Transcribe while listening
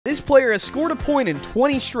This player has scored a point in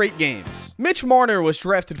 20 straight games. Mitch Marner was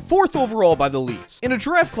drafted 4th overall by the Leafs, in a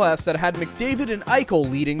draft class that had McDavid and Eichel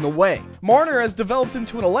leading the way. Marner has developed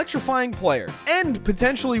into an electrifying player, and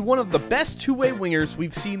potentially one of the best two-way wingers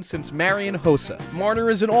we've seen since Marian Hossa. Marner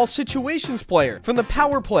is an all-situations player, from the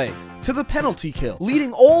power play to the penalty kill,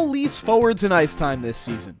 leading all Leafs forwards in ice time this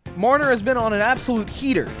season. Marner has been on an absolute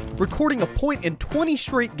heater, recording a point in 20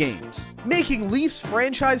 straight games, making Leafs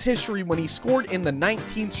franchise history when he scored in the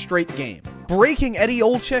 19th straight game, breaking Eddie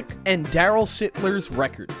Olczyk and Daryl Sittler's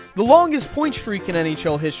record. The longest point streak in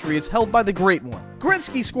NHL history is held by the Great One.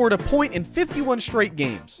 Gretzky scored a point in 51 straight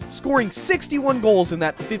games, scoring 61 goals in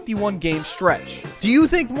that 51-game stretch. Do you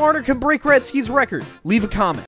think Marner can break Gretzky's record? Leave a comment.